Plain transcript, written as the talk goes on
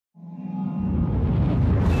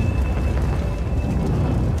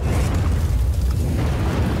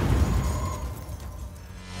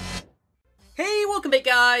Welcome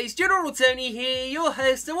back guys, General Tony here, your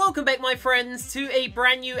host, and welcome back my friends to a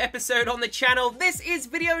brand new episode on the channel. This is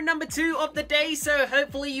video number 2 of the day, so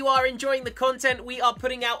hopefully you are enjoying the content we are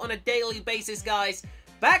putting out on a daily basis guys.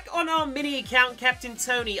 Back on our mini account, Captain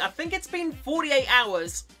Tony, I think it's been 48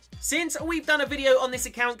 hours since we've done a video on this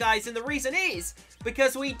account guys, and the reason is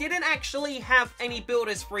because we didn't actually have any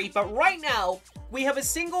builders free, but right now we have a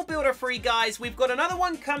single builder free guys. We've got another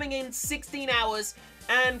one coming in 16 hours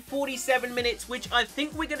and 47 minutes, which I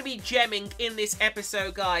think we're going to be gemming in this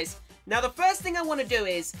episode, guys. Now, the first thing I want to do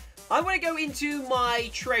is, I want to go into my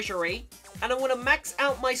treasury, and I want to max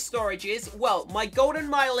out my storages, well, my golden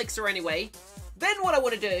my elixir anyway. Then what I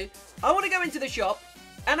want to do, I want to go into the shop,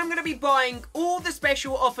 and I'm going to be buying all the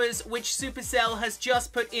special offers which Supercell has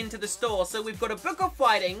just put into the store. So we've got a Book of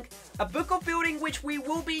Fighting, a Book of Building, which we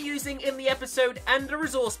will be using in the episode, and a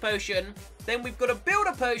Resource Potion. Then we've got a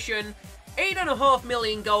Builder Potion, 8.5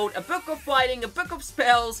 million gold, a Book of Fighting, a Book of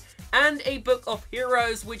Spells, and a Book of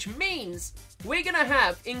Heroes, which means we're gonna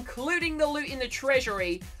have, including the loot in the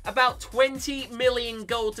treasury, about 20 million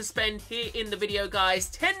gold to spend here in the video, guys.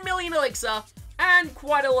 10 million elixir, and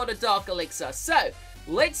quite a lot of dark elixir. So,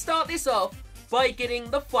 let's start this off by getting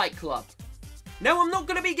the Fight Club. Now, I'm not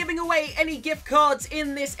going to be giving away any gift cards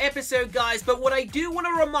in this episode, guys, but what I do want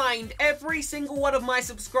to remind every single one of my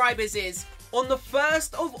subscribers is, on the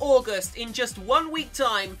 1st of August, in just 1 week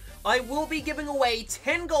time, I will be giving away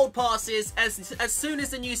 10 gold passes as soon as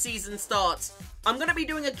the new season starts. I'm going to be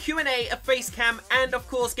doing a Q&A, a face cam, and of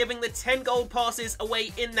course giving the 10 gold passes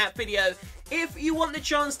away in that video. If you want the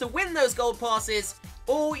chance to win those gold passes,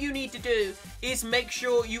 all you need to do is make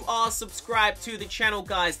sure you are subscribed to the channel,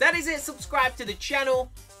 guys. That is it, subscribe to the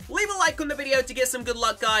channel. Leave a like on the video to get some good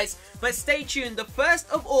luck, guys. But stay tuned, the 1st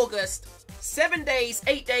of August, 7 days,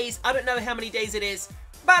 8 days, I don't know how many days it is.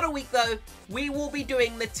 About a week though, we will be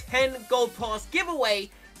doing the 10 gold pass giveaway.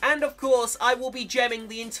 And of course, I will be gemming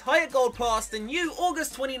the entire gold pass, the new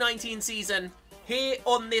August 2019 season, here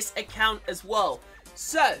on this account as well.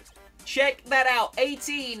 So, check that out.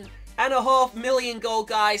 18.5 million gold,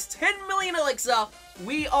 guys. 10 million elixir.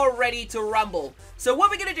 We are ready to rumble. So what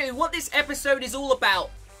we're going to do, what this episode is all about,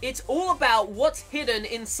 it's all about what's hidden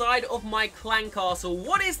inside of my clan castle.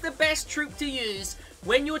 What is the best troop to use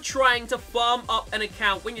when you're trying to farm up an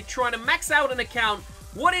account, when you're trying to max out an account?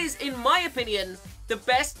 What is, in my opinion, the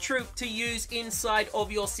best troop to use inside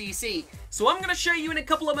of your CC? So I'm going to show you in a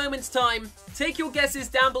couple of moments time. Take your guesses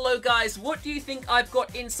down below, guys. What do you think I've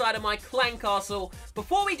got inside of my clan castle?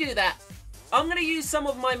 Before we do that, I'm going to use some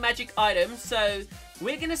of my magic items. So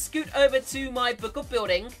we're going to scoot over to my Book of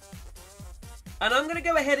Building, and I'm going to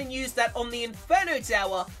go ahead and use that on the Inferno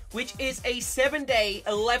Tower, which is a 7-day,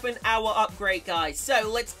 11-hour upgrade, guys. So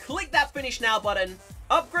let's click that Finish Now button.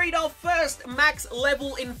 Upgrade our first max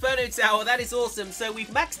level Inferno Tower. That is awesome. So we've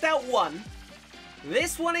maxed out 1.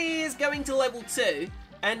 This one is going to level 2.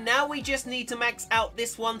 And now we just need to max out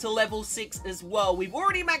this one to level 6 as well. We've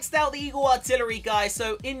already maxed out the Eagle Artillery, guys.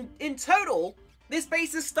 So in total, this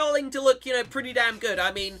base is starting to look, pretty damn good.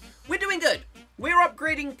 I mean, we're doing good. We're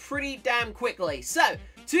upgrading pretty damn quickly. So,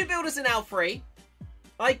 2 builders are now free.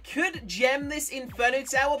 I could gem this Inferno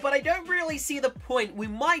Tower, but I don't really see the point. We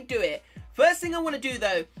might do it. First thing I want to do,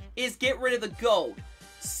 though, is get rid of the gold.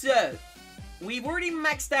 So, we've already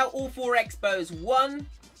maxed out all 4 expos. 1,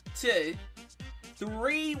 2,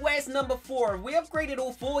 3. Where's number 4? Have we upgraded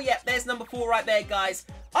all 4? Yep, there's number 4 right there, guys.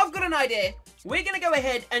 I've got an idea. We're going to go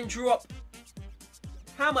ahead and drop...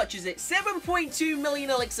 how much is it? 7.2 million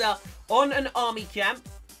elixir on an army camp.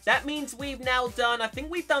 That means we've now done, I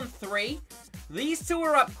think we've done 3. These 2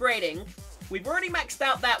 are upgrading. We've already maxed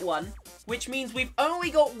out that one, which means we've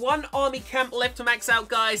only got 1 army camp left to max out,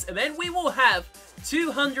 guys. And then we will have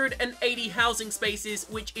 280 housing spaces,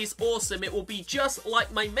 which is awesome. It will be just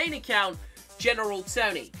like my main account, General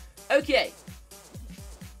Tony. Okay.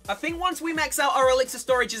 I think once we max out our elixir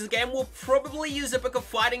storages again, we'll probably use a Book of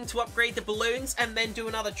Fighting to upgrade the balloons and then do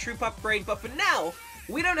another troop upgrade. But for now,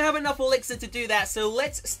 we don't have enough elixir to do that, so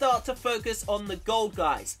let's start to focus on the gold,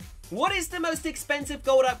 guys. What is the most expensive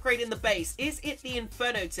gold upgrade in the base? Is it the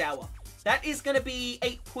Inferno Tower? That is going to be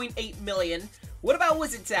 8.8 million. What about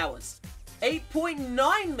Wizard Towers?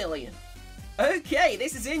 8.9 million. Okay,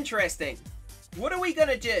 this is interesting. What are we going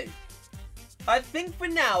to do? I think for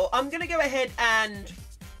now, I'm going to go ahead and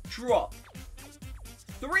drop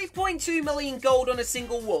 3.2 million gold on a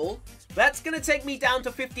single wall. That's going to take me down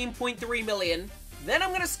to 15.3 million. Then I'm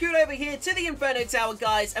going to scoot over here to the Inferno Tower,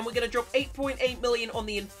 guys, and we're going to drop 8.8 million on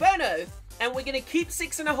the Inferno, and we're going to keep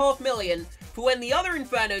 6.5 million for when the other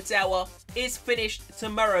Inferno Tower is finished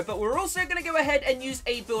tomorrow. But we're also going to go ahead and use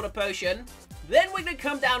a Builder Potion. Then we're going to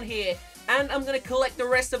come down here and I'm going to collect the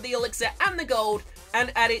rest of the elixir and the gold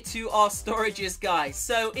and add it to our storages, guys.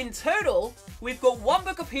 So in total, we've got 1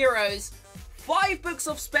 book of heroes, 5 books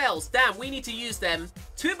of spells, damn, we need to use them,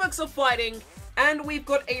 2 books of fighting, and we've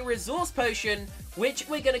got a resource potion, which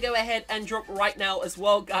we're going to go ahead and drop right now as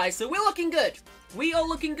well, guys. So we're looking good. We are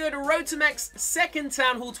looking good. Road to max, second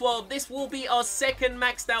Town Hall 12. This will be our second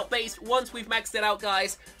maxed out base once we've maxed it out,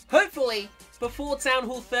 guys. Hopefully, before Town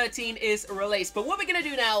Hall 13 is released. But what we're going to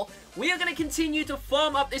do now, we are going to continue to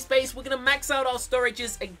farm up this base. We're going to max out our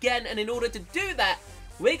storages again. And in order to do that,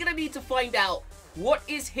 we're going to need to find out what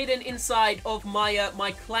is hidden inside of my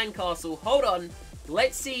my clan castle. Hold on.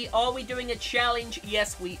 Let's see. Are we doing a challenge?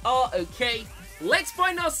 Yes, we are. Okay. Let's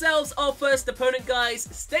find ourselves our first opponent, guys.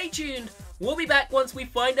 Stay tuned. We'll be back once we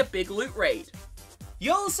find a big loot raid.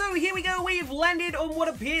 Yo, so here we go. We've landed on what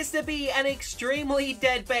appears to be an extremely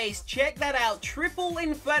dead base. Check that out. Triple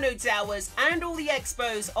Inferno Towers and all the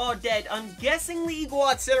Expos are dead. I'm guessing the Eagle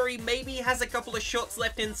Artillery maybe has a couple of shots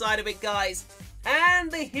left inside of it, guys.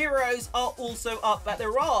 And the heroes are also up, but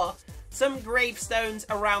there are some gravestones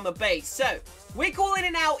around the base. So, we're calling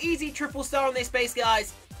it now. Easy triple star on this base,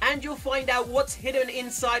 guys. And you'll find out what's hidden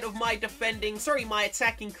inside of my my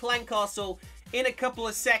attacking clan castle in a couple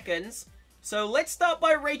of seconds. So let's start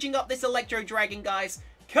by raging up this Electro Dragon, guys.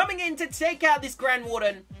 Coming in to take out this Grand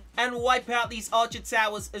Warden and wipe out these Archer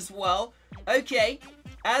Towers as well. Okay,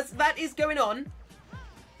 as that is going on,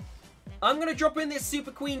 I'm going to drop in this Super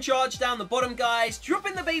Queen charge down the bottom, guys. Drop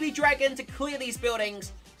in the Baby Dragon to clear these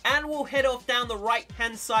buildings. And we'll head off down the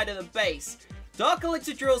right-hand side of the base. Dark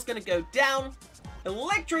Elixir Drill is going to go down.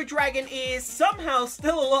 Electro Dragon is somehow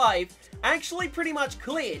still alive, actually pretty much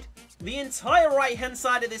cleared the entire right-hand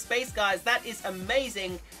side of this base, guys. That is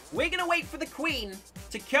amazing. We're going to wait for the Queen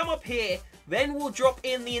to come up here, then we'll drop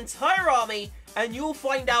in the entire army, and you'll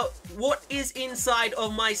find out what is inside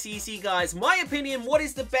of my CC, guys. My opinion, what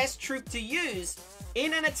is the best troop to use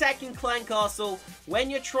in an attacking clan castle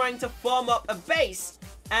when you're trying to farm up a base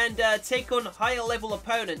and take on higher level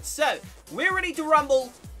opponents. So, we're ready to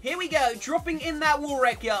rumble. Here we go, dropping in that Wall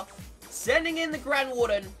Wrecker, sending in the Grand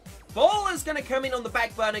Warden. Bowler's going to come in on the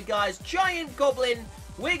back burner, guys. Giant Goblin,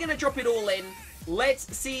 we're going to drop it all in.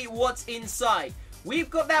 Let's see what's inside. We've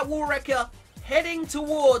got that Wall Wrecker heading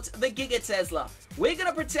towards the Giga Tesla. We're going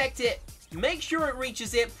to protect it, make sure it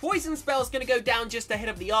reaches it. Poison Spell's going to go down just ahead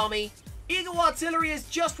of the army. Eagle Artillery has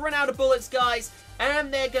just run out of bullets, guys.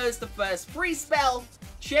 And there goes the first free spell.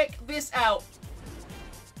 Check this out.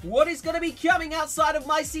 What is going to be coming outside of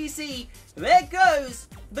my CC? There goes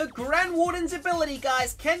the Grand Warden's ability,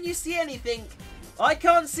 guys. Can you see anything? I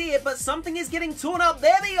can't see it, but something is getting torn up.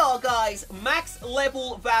 There they are, guys. Max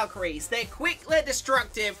level Valkyries. They're quick, they're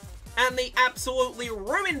destructive, and they absolutely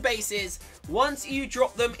ruin bases once you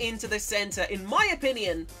drop them into the center. In my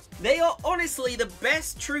opinion, they are honestly the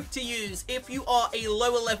best troop to use if you are a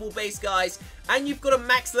lower level base, guys, and you've got a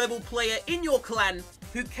max level player in your clan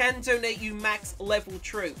who can donate you max level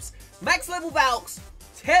troops. Max level Valks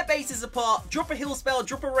tear bases apart, drop a heal spell,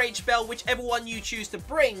 drop a rage spell, whichever one you choose to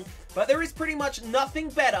bring, but there is pretty much nothing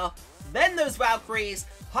better than those Valkyries.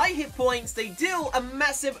 High hit points, they deal a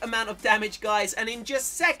massive amount of damage, guys, and in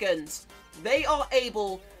just seconds, they are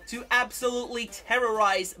able to absolutely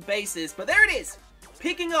terrorize bases. But there it is,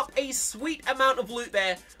 picking up a sweet amount of loot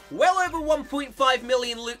there, well over 1.5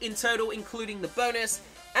 million loot in total, including the bonus.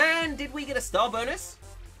 And did we get a star bonus?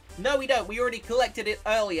 No, we don't. We already collected it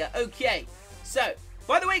earlier. Okay, so,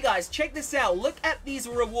 by the way, guys, check this out. Look at these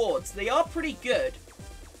rewards. They are pretty good.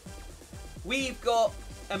 We've got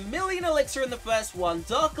 1 million elixir in the first one,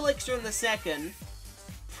 dark elixir in the second,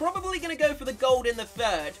 probably going to go for the gold in the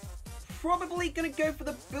third, probably going to go for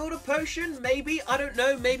the builder potion, maybe, I don't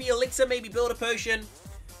know, maybe elixir, maybe builder potion.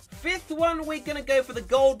 Fifth one, we're going to go for the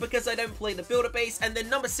gold because I don't play the builder base. And then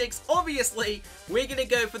number 6, obviously, we're going to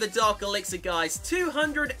go for the dark elixir, guys.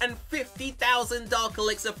 250,000 dark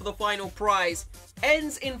elixir for the final prize.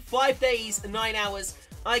 Ends in 5 days, 9 hours.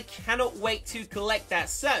 I cannot wait to collect that.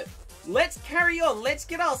 So, let's carry on. Let's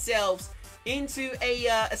get ourselves into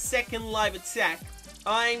a second live attack.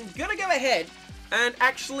 I'm going to go ahead and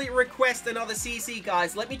actually request another CC,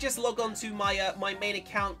 guys. Let me just log on to my, my main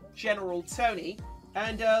account, General Tony.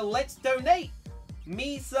 And let's donate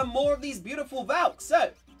me some more of these beautiful Valks. So,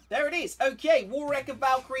 there it is. Okay, Wall Wrecker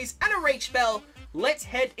Valkyries and a Rage Spell. Let's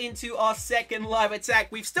head into our second live attack.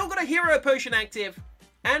 We've still got a Hero Potion active.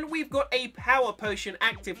 And we've got a Power Potion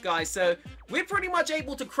active, guys. So, we're pretty much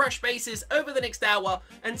able to crush bases over the next hour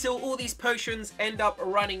until all these potions end up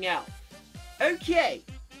running out. Okay,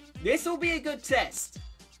 this will be a good test.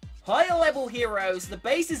 Higher level heroes, the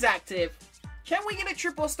base is active. Can we get a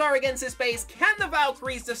triple star against this base? Can the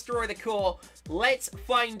Valkyries destroy the core? Let's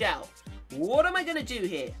find out. What am I going to do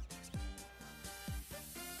here?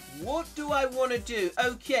 What do I want to do?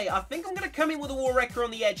 Okay, I think I'm going to come in with a War Wrecker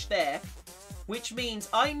on the edge there, which means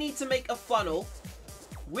I need to make a funnel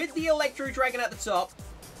with the Electro Dragon at the top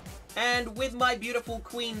and with my beautiful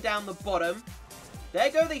Queen down the bottom. There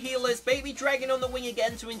go the healers. Baby Dragon on the wing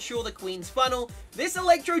again to ensure the Queen's funnel. This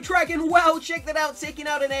Electro Dragon, wow, check that out. Taking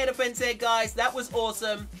out an air defense there, guys. That was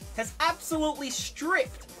awesome. Has absolutely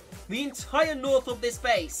stripped the entire north of this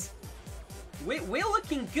base. We're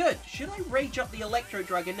looking good. Should I rage up the Electro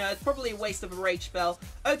Dragon? No, it's probably a waste of a rage spell.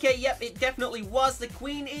 Okay, yep, it definitely was. The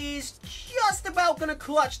Queen is just about going to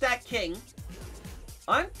clutch that King.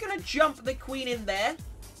 I'm going to jump the Queen in there.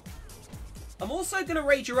 I'm also going to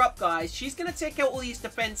rage her up, guys. She's going to take out all these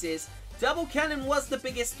defenses. Double Cannon was the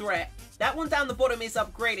biggest threat. That one down the bottom is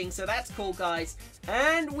upgrading, so that's cool, guys.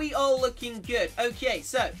 And we are looking good. Okay,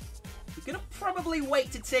 so we're going to probably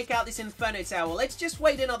wait to take out this Inferno Tower. Let's just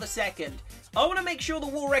wait another second. I want to make sure the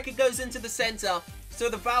War Wrecker goes into the center so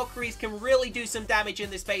the Valkyries can really do some damage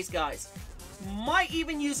in this base, guys. Might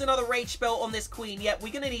even use another rage spell on this Queen. Yep,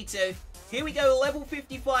 we're going to need to. Here we go, level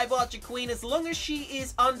 55 Archer Queen. As long as she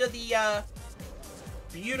is under the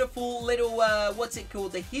beautiful little, what's it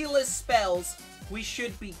called? The healer's spells, we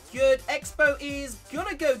should be good. Expo is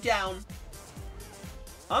gonna go down.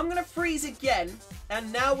 I'm gonna freeze again.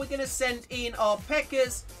 And now we're gonna send in our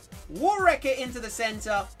P.E.K.K.A.s. War Wrecker into the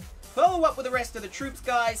center. Follow up with the rest of the troops,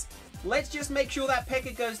 guys. Let's just make sure that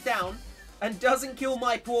P.E.K.K.A. goes down and doesn't kill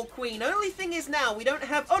my poor Queen. Only thing is now, we don't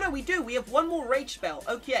have... Oh, no, we do. We have one more rage spell.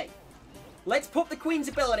 Okay. Let's pop the Queen's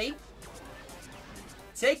ability.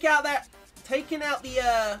 Take out that... Taking out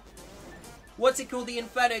the, what's it called? The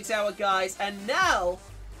Inferno Tower, guys. And now,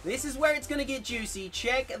 this is where it's going to get juicy.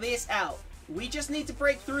 Check this out. We just need to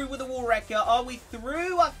break through with the War Wrecker. Are we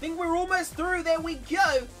through? I think we're almost through. There we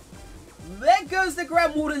go. There goes the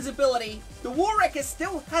Grand Warden's ability. The War Wrecker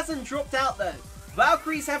still hasn't dropped out, though.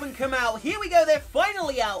 Valkyries haven't come out. Here we go. They're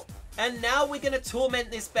finally out. And now we're going to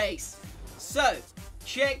torment this base. So,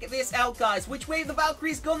 check this out, guys. Which way have the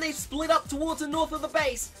Valkyries gone? They've split up towards the north of the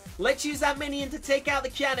base. Let's use that minion to take out the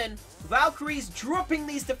cannon. Valkyries dropping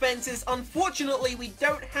these defenses. Unfortunately, we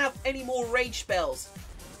don't have any more rage spells.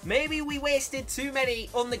 Maybe we wasted too many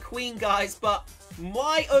on the Queen, guys, but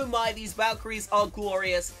my oh my, these Valkyries are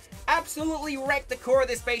glorious. Absolutely wrecked the core of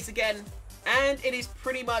this base again, and it is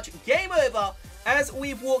pretty much game over as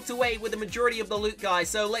we've walked away with the majority of the loot, guys.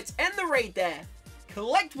 So let's end the raid there,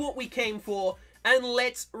 collect what we came for, and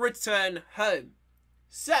let's return home.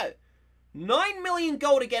 So, 9 million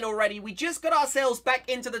gold again already. We just got ourselves back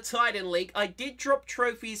into the Titan League. I did drop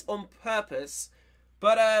trophies on purpose.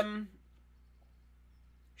 But,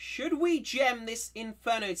 should we gem this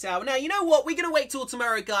Inferno Tower? Now, you know what? We're going to wait till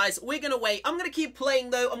tomorrow, guys. We're going to wait. I'm going to keep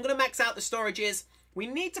playing, though. I'm going to max out the storages. We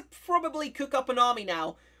need to probably cook up an army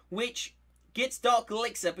now, which gets Dark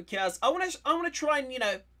Elixir, because I want to try and, you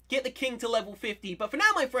know, get the King to level 50. But for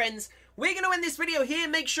now, my friends, we're going to end this video here.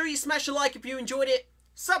 Make sure you smash a like if you enjoyed it.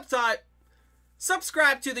 Subscribe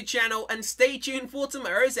to the channel and stay tuned for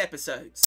tomorrow's episodes.